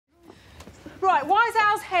Right, why is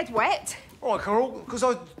Al's head wet? All right, Carol, because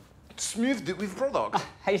I smoothed it with product. Oh,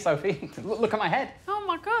 hey, Sophie. Look at my head. Oh,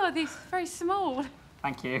 my God, it's very small.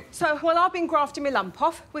 Thank you. So, well, I've been grafting my lump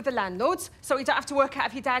off with the landlords, so you don't have to work out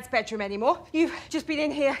of your dad's bedroom anymore. You've just been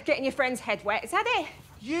in here getting your friend's head wet. Is that it?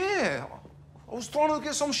 Yeah. I was trying to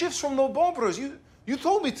get some shifts from the barbers. You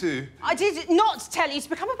told me to. I did not tell you to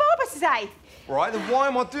become a barber today. Right, then why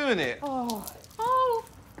am I doing it? Oh. Oh.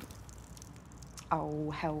 Oh,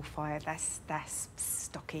 hellfire. That's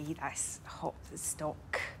stocky. That's hot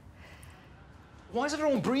stock. Why is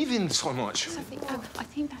everyone breathing so much? Sophie, I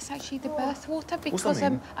think that's actually the birth water because What's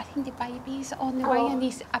that mean? I think the baby's on the way and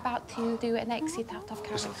he's about to do an exit out of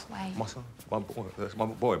Carol's way. My son,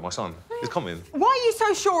 my son, is coming. Why are you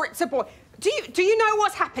so sure it's a boy? Do you know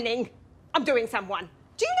what's happening? I'm doing someone.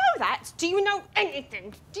 Do you know that? Do you know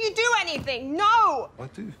anything? Do you do anything? No! I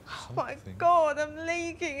do. Oh, my God, I'm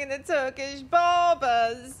leaking in the Turkish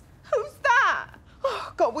barbers. Who's that?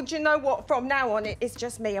 Oh, God, would you know what? From now on, it's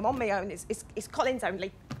just me. I'm on my own. It's Colin's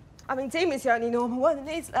only. I mean, Demon's the only normal one, and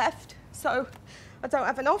he's left. So I don't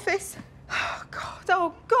have an office. Oh,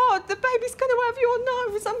 God, the baby's going to have your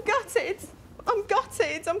nose. I'm gutted. I'm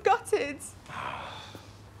gutted. I'm gutted.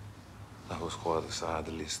 That was quite a sad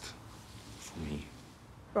list for me.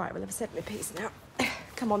 Right, well, I've said my piece now.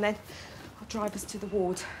 Come on, then. I'll drive us to the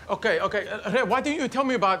ward. OK. Why didn't you tell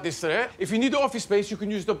me about this, Ray? If you need the office space, you can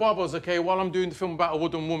use the barbers, OK, while I'm doing the film about a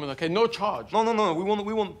wooden woman, OK? No charge. No.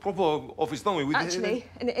 We want proper office, don't we? Actually,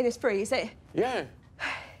 and it's free, is it? Yeah.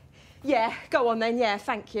 Yeah, go on, then. Yeah,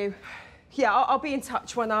 thank you. Yeah, I'll be in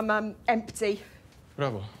touch when I'm empty.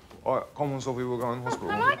 Bravo. All right, come on, Sophie, we're going to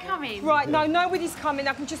hospital. Am I coming? Right, no, nobody's coming.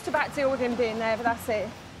 I can just about deal with him being there, but that's it.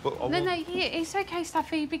 But No, it's OK,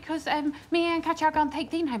 Staffy, because me and Katja are going to take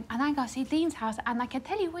Dean home and I'm going to see Dean's house and I can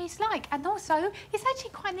tell you what he's like. And also, it's actually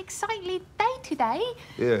quite an exciting day today.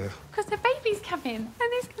 Yeah. Because the baby's coming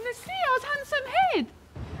and he's going to see our handsome head.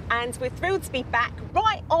 And we're thrilled to be back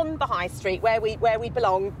right on the high street where we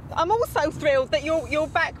belong. I'm also thrilled that you're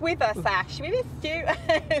back with us, Ash. We missed you.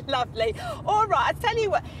 Lovely. All right, I tell you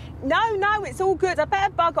what. No, it's all good. I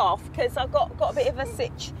better bug off because I've got a bit of a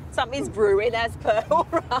sitch. Something's brewing as per. All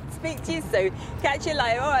right, speak to you soon. Catch you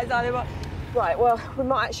later. All right, darling. Right, well, we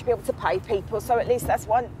might actually be able to pay people, so at least that's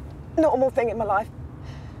one normal thing in my life.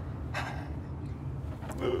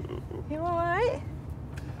 You all right?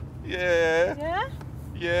 Yeah. Yeah?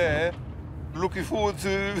 Yeah. Looking forward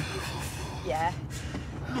to... Yeah.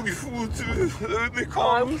 Looking forward to when they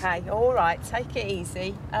come. OK, all right, take it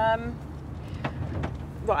easy.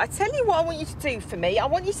 Right, I tell you what I want you to do for me. I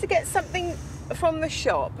want you to get something from the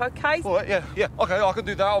shop, OK? All right, yeah. OK, I can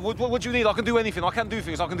do that. What do you need? I can do anything. I can do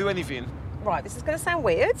things. I can do anything. Right, this is going to sound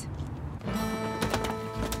weird.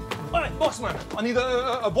 All right, boss man, I need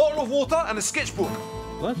a bottle of water and a sketchbook.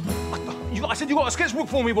 What? I said you got a sketchbook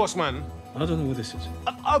for me, boss man. I don't know what this is.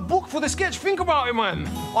 A book for the sketch. Think about it, man.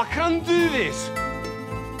 I can do this.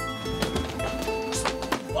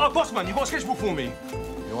 Boss man, you got a sketchbook for me?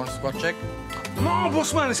 You want a spot check? No,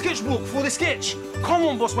 boss man, a sketchbook for the sketch. Come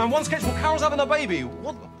on, boss man, one sketchbook. Carol's having a baby.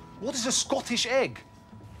 What is a Scottish egg?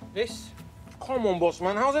 This? Come on, boss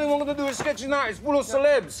man. How's anyone going to do a sketch in that? It's full of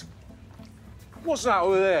celebs. What's that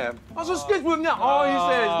over there? That's a sketchbook now. Oh, he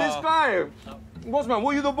says, this guy. Boss man,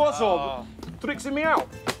 what are you the boss of? Tricksing me out.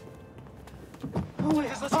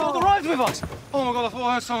 Let's go on the ride with us. Oh, my God, I thought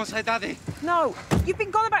I heard someone say daddy. No, you've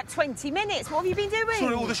been gone about 20 minutes. What have you been doing?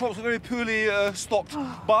 Sorry, all the shops were very poorly stocked,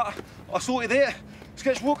 but I sorted it.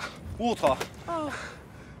 Sketchbook, water. Oh.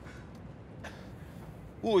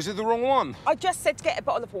 Oh, is it the wrong one? I just said to get a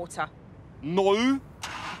bottle of water. No.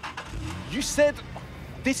 You said,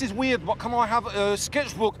 this is weird, but can I have a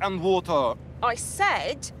sketchbook and water? I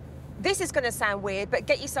said, this is going to sound weird, but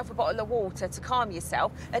get yourself a bottle of water to calm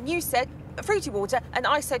yourself. And you said, fruity water, and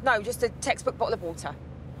I said, no, just a textbook bottle of water.